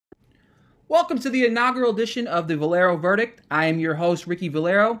Welcome to the inaugural edition of the Valero Verdict. I am your host, Ricky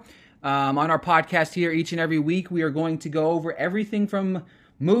Valero. On our podcast here each and every week, we are going to go over everything from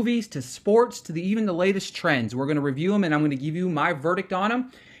movies to sports to even the latest trends. We're going to review them, and I'm going to give you my verdict on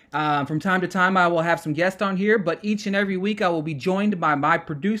them. From time to time, I will have some guests on here, but each and every week, I will be joined by my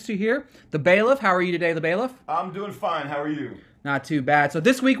producer here, The Bailiff. How are you today, The Bailiff? I'm doing fine. How are you? Not too bad. So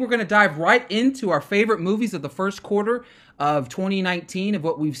this week, we're going to dive right into our favorite movies of the first quarter of 2019 of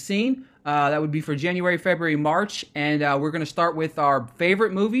what we've seen. That would be for January, February, March, and we're going to start with our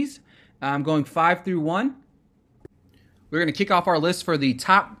favorite movies, going 5 through 1. We're going to kick off our list for the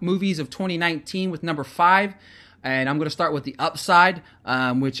top movies of 2019 with number 5, and I'm going to start with The Upside,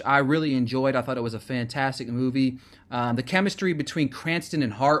 which I really enjoyed. I thought it was a fantastic movie. The chemistry between Cranston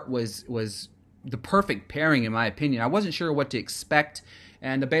and Hart was the perfect pairing, in my opinion. I wasn't sure what to expect,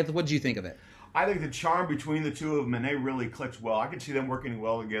 and Bailiff, what did you think of it? I think the charm between the two of them, and they really clicked well. I could see them working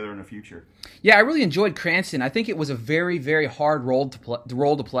well together in the future. Yeah, I really enjoyed Cranston. I think it was a very, very hard role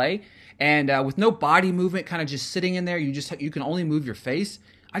to play. And with no body movement, kind of just sitting in there, you can only move your face.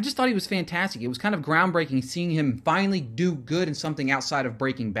 I just thought he was fantastic. It was kind of groundbreaking seeing him finally do good in something outside of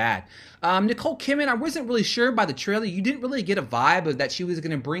Breaking Bad. Nicole Kidman, I wasn't really sure by the trailer. You didn't really get a vibe of that she was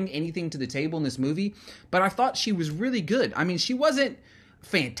going to bring anything to the table in this movie. But I thought she was really good. I mean, she wasn't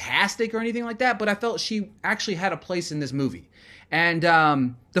fantastic or anything like that, but I felt she actually had a place in this movie. And I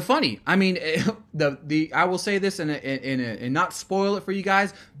will say this and not spoil it for you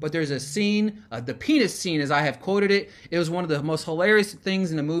guys, but there's a scene, the penis scene, as I have quoted it. It was one of the most hilarious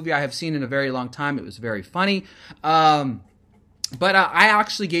things in a movie I have seen in a very long time. It was very funny. But I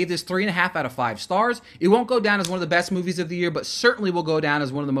actually gave this 3.5 out of 5 stars. It won't go down as one of the best movies of the year, but certainly will go down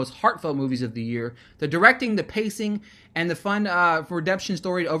as one of the most heartfelt movies of the year. The directing, the pacing, and the fun redemption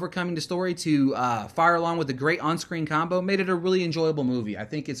story to overcoming the story to fire along with a great on-screen combo made it a really enjoyable movie. I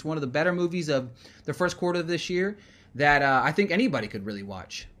think it's one of the better movies of the first quarter of this year that I think anybody could really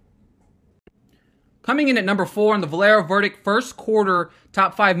watch. Coming in at number 4 on the Valero Verdict first quarter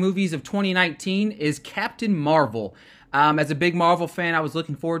top 5 movies of 2019 is Captain Marvel. As a big Marvel fan, I was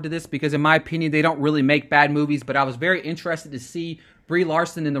looking forward to this because, in my opinion, they don't really make bad movies, but I was very interested to see Brie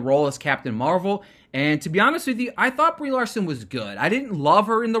Larson in the role as Captain Marvel. And to be honest with you, I thought Brie Larson was good. I didn't love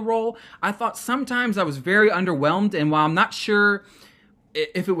her in the role. I thought sometimes I was very underwhelmed, and while I'm not sure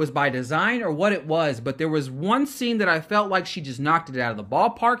if it was by design or what it was, but there was one scene that I felt like she just knocked it out of the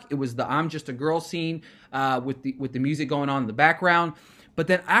ballpark. It was the I'm Just a Girl scene with the music going on in the background. But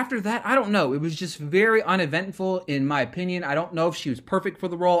then after that, I don't know. It was just very uneventful, in my opinion. I don't know if she was perfect for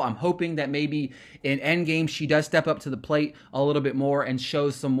the role. I'm hoping that maybe in Endgame she does step up to the plate a little bit more and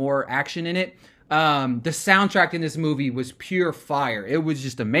shows some more action in it. The soundtrack in this movie was pure fire. It was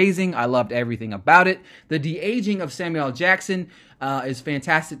just amazing. I loved everything about it. The de-aging of Samuel L. Jackson is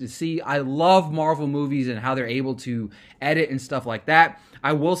fantastic to see. I love Marvel movies and how they're able to edit and stuff like that.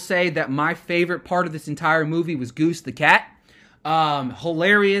 I will say that my favorite part of this entire movie was Goose the cat.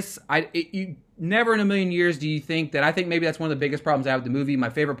 Hilarious. You never in a million years do you think that. I think maybe that's one of the biggest problems I have with the movie.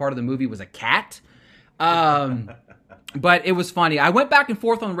 My favorite part of the movie was a cat. But it was funny. I went back and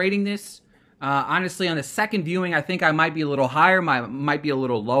forth on rating this. Honestly, on the second viewing, I think I might be a little higher, might be a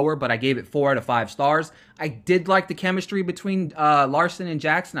little lower, but I gave it 4 out of 5 stars. I did like the chemistry between Larson and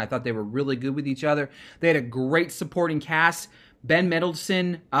Jackson. I thought they were really good with each other. They had a great supporting cast. Ben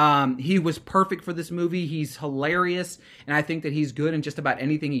Mendelsohn, he was perfect for this movie. He's hilarious, and I think that he's good in just about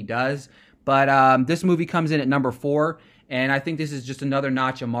anything he does. But this movie comes in at number 4, and I think this is just another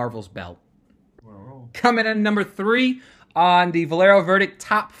notch of Marvel's belt. Wow. Coming in at number 3 on the Valero Verdict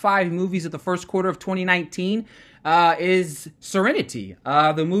top 5 movies of the first quarter of 2019 is Serenity,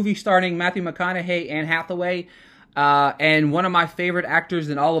 the movie starring Matthew McConaughey, Anne Hathaway, and one of my favorite actors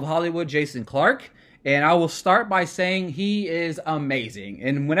in all of Hollywood, Jason Clarke. And I will start by saying he is amazing.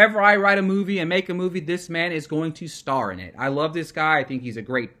 And whenever I write a movie and make a movie, this man is going to star in it. I love this guy. I think he's a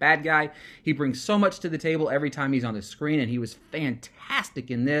great bad guy. He brings so much to the table every time he's on the screen, and he was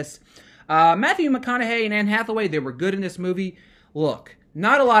fantastic in this. Matthew McConaughey and Anne Hathaway, they were good in this movie. Look,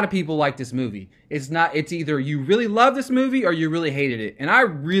 not a lot of people like this movie. It's either you really love this movie or you really hated it. And I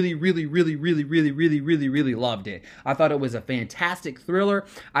really loved it. I thought it was a fantastic thriller.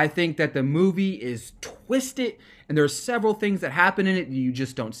 I think that the movie is twisted and there's several things that happen in it that you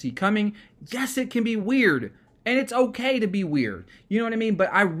just don't see coming. Yes, it can be weird. And it's okay to be weird. You know what I mean?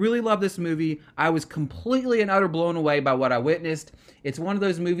 But I really love this movie. I was completely and utter blown away by what I witnessed. It's one of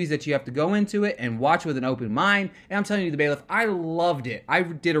those movies that you have to go into it and watch with an open mind. And I'm telling you, The Bailiff, I loved it. I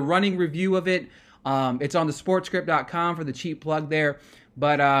did a running review of it. It's on thesportscript.com for the cheap plug there.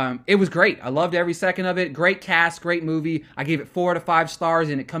 But it was great. I loved every second of it. Great cast, great movie. I gave it 4 out of 5 stars,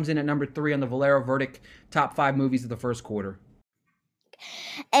 and it comes in at number 3 on the Valero Verdict top 5 movies of the first quarter.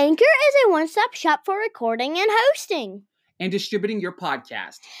 Anchor is a one-stop shop for recording and hosting. And distributing your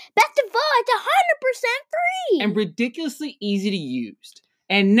podcast. Best of all, it's 100% free. And ridiculously easy to use.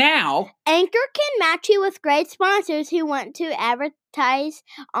 And now, Anchor can match you with great sponsors who want to advertise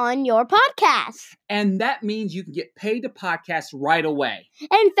on your podcast. And that means you can get paid to podcast right away. In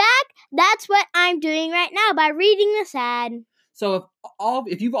fact, that's what I'm doing right now by reading this ad. So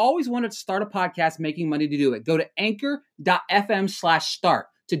if you've always wanted to start a podcast making money to do it, go to anchor.fm/start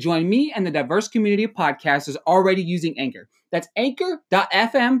to join me and the diverse community of podcasters already using Anchor. That's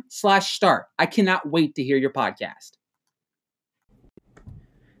anchor.fm/start. I cannot wait to hear your podcast.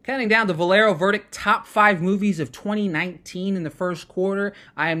 Counting down the Valero Verdict top 5 movies of 2019 in the first quarter,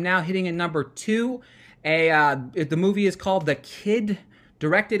 I am now hitting at number 2. The movie is called The Kid,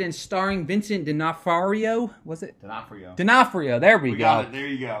 directed and starring Vincent D'Onofrio. Was it? D'Onofrio. There we go. Got it. There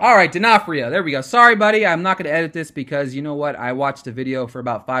you go. All right, D'Onofrio. There we go. Sorry, buddy. I'm not going to edit this because you know what? I watched the video for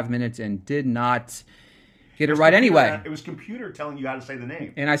about 5 minutes and did not get it right anyway. It was computer telling you how to say the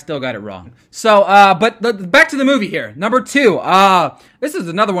name. And I still got it wrong. So, but back to the movie here. Number 2. This is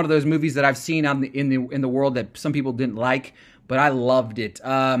another one of those movies that I've seen in the world that some people didn't like, but I loved it.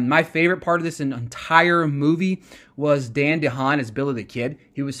 My favorite part of this entire movie was Dan DeHaan as Billy the Kid.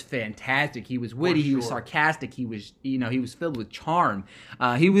 He was fantastic. He was witty. He was sarcastic. He was filled with charm.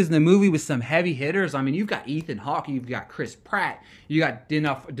 He was in the movie with some heavy hitters. I mean, you've got Ethan Hawke. You've got Chris Pratt. You got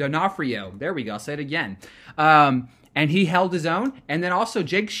D'Onofrio. There we go. I'll say it again. And he held his own. And then also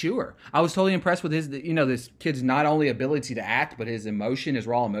Jake Schur. I was totally impressed with this kid's not only ability to act, but his emotion, his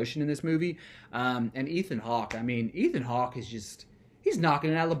raw emotion in this movie. And Ethan Hawke. I mean, Ethan Hawke is just... He's knocking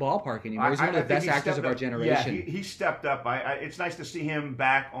it out of the ballpark anymore. He's one of the best actors of our generation. Yeah, he stepped up. It's nice to see him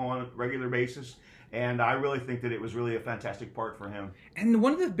back on a regular basis. And I really think that it was really a fantastic part for him. And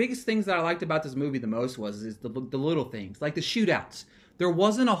one of the biggest things that I liked about this movie the most was the little things, like the shootouts. There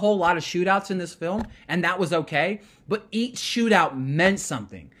wasn't a whole lot of shootouts in this film, and that was okay. But each shootout meant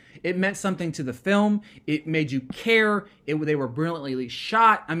something. It meant something to the film. It made you care. They were brilliantly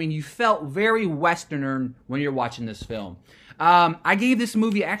shot. I mean, you felt very Western when you're watching this film. I gave this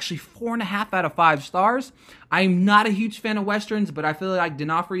movie actually 4.5 out of 5 stars. I'm not a huge fan of Westerns, but I feel like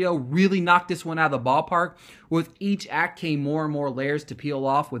D'Onofrio really knocked this one out of the ballpark. With each act came more and more layers to peel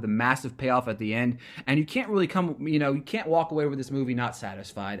off with a massive payoff at the end. And you can't really you can't walk away with this movie not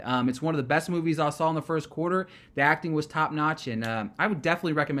satisfied. It's one of the best movies I saw in the first quarter. The acting was top notch, and I would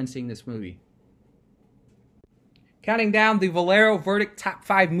definitely recommend seeing this movie. Counting down the Valero Verdict top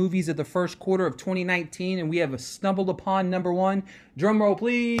 5 movies of the first quarter of 2019, and we have stumbled upon number 1. Drum roll,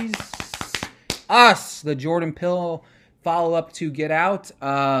 please. Us, the Jordan Peele follow-up to Get Out.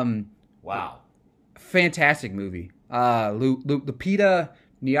 Wow. Fantastic movie. Lupita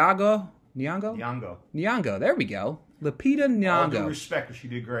Nyong'o. There we go. Lupita Nyong'o. All due respect, she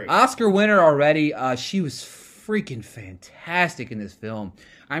did great. Oscar winner already. She was freaking fantastic in this film.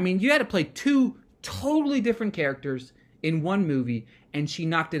 I mean, you had to play 2 totally different characters in one movie, and she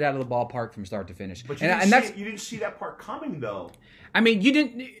knocked it out of the ballpark from start to finish. But you didn't see that part coming, though. I mean, you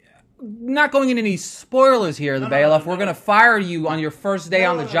didn't... Not going into any spoilers here, the bailiff. We're going to fire you on your first day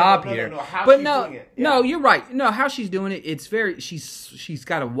on the job here. How she's doing it. Yeah. No, you're right. No, how she's doing it, it's very... She's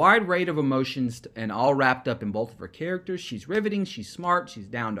got a wide range of emotions and all wrapped up in both of her characters. She's riveting, she's smart, she's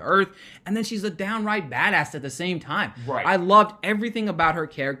down to earth, and then she's a downright badass at the same time. Right. I loved everything about her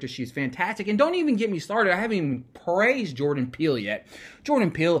character. She's fantastic. And don't even get me started. I haven't even praised Jordan Peele yet.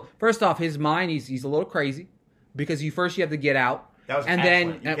 Jordan Peele, first off, his mind, he's a little crazy because you have to Get Out.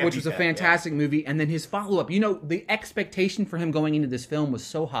 Which was a fantastic movie, and then his follow-up. The expectation for him going into this film was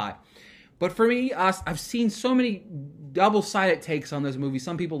so high. But for me, I've seen so many double-sided takes on this movie.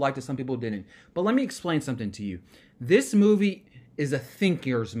 Some people liked it, some people didn't. But let me explain something to you. This movie is a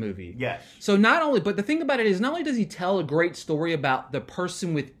thinker's movie. Yes. So but the thing about it is, not only does he tell a great story about the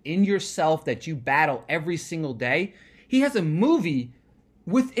person within yourself that you battle every single day, he has a movie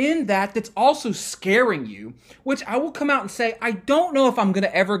within that's also scaring you, which I will come out and say, I don't know if I'm going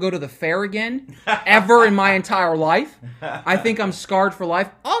to ever go to the fair again, ever in my entire life. I think I'm scarred for life.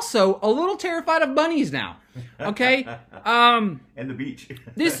 Also, a little terrified of bunnies now. Okay? And the beach.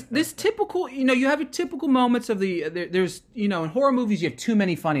 this typical, you have your typical moments of there's, in horror movies, you have too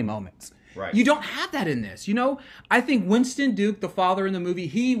many funny moments. Right. You don't have that in this. I think Winston Duke, the father in the movie,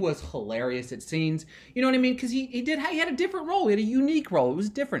 he was hilarious at scenes. You know what I mean? Because he had a different role. He had a unique role. It was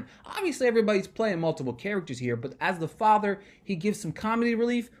different. Obviously, everybody's playing multiple characters here, but as the father, he gives some comedy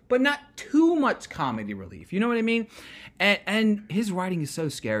relief, but not too much comedy relief. You know what I mean? And his writing is so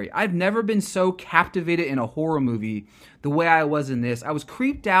scary. I've never been so captivated in a horror movie the way I was in this. I was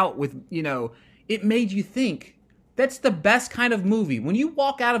creeped out with, it made you think. That's the best kind of movie. When you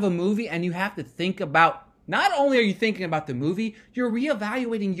walk out of a movie and you have to think about, not only are you thinking about the movie, you're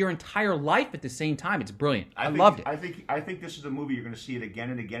reevaluating your entire life at the same time. It's brilliant. I loved it. I think this is a movie you're going to see it again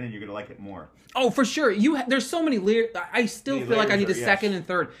and again, and you're going to like it more. Oh, for sure. There's so many I still feel like I need a second and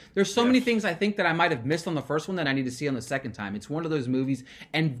third. There's so many things I think that I might have missed on the first one that I need to see on the second time. It's one of those movies,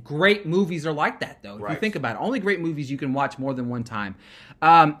 and great movies are like that, though. If you think about it, only great movies you can watch more than one time.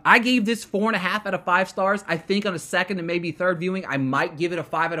 I gave this 4.5 out of 5 stars. I think on a second and maybe third viewing, I might give it a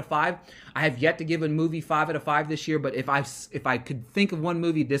 5 out of 5. I have yet to give a movie 5 out of 5 this year, but if I could think of one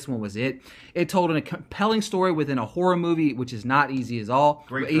movie, this one was it. It told a compelling story within a horror movie, which is not easy at all.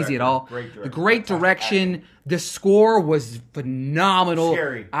 Great direction. The score was phenomenal.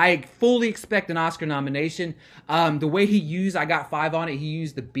 Scary. I fully expect an Oscar nomination. The way I got 5 on it. He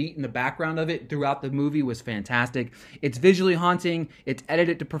used the beat in the background of it throughout the movie was fantastic. It's visually haunting. It's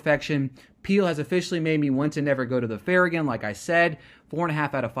edited to perfection. Peele has officially made me want to never go to the fair again, like I said.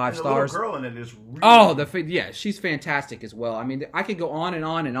 4.5 out of 5 stars. The little girl in it is really... she's fantastic as well. I mean, I could go on and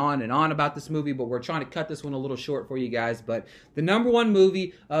on and on and on about this movie, but we're trying to cut this one a little short for you guys. But the number one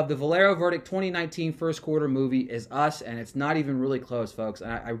movie of the Valero Verdict 2019 first quarter movie is Us, and it's not even really close, folks.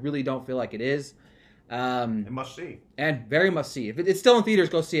 And I really don't feel like it is. A must see. And very must see. If it's still in theaters,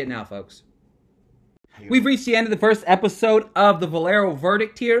 go see it now, folks. We've reached the end of the first episode of the Valero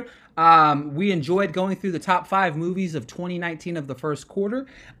Verdict here. We enjoyed going through the top 5 movies of 2019 of the first quarter.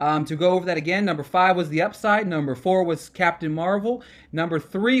 To go over that again, number 5 was The Upside. Number 4 was Captain Marvel. Number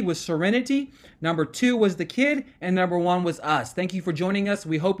 3 was Serenity. Number 2 was The Kid. And number 1 was Us. Thank you for joining us.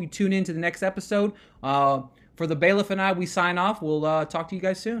 We hope you tune in to the next episode. For the Bailiff and I, we sign off. We'll talk to you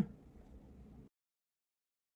guys soon.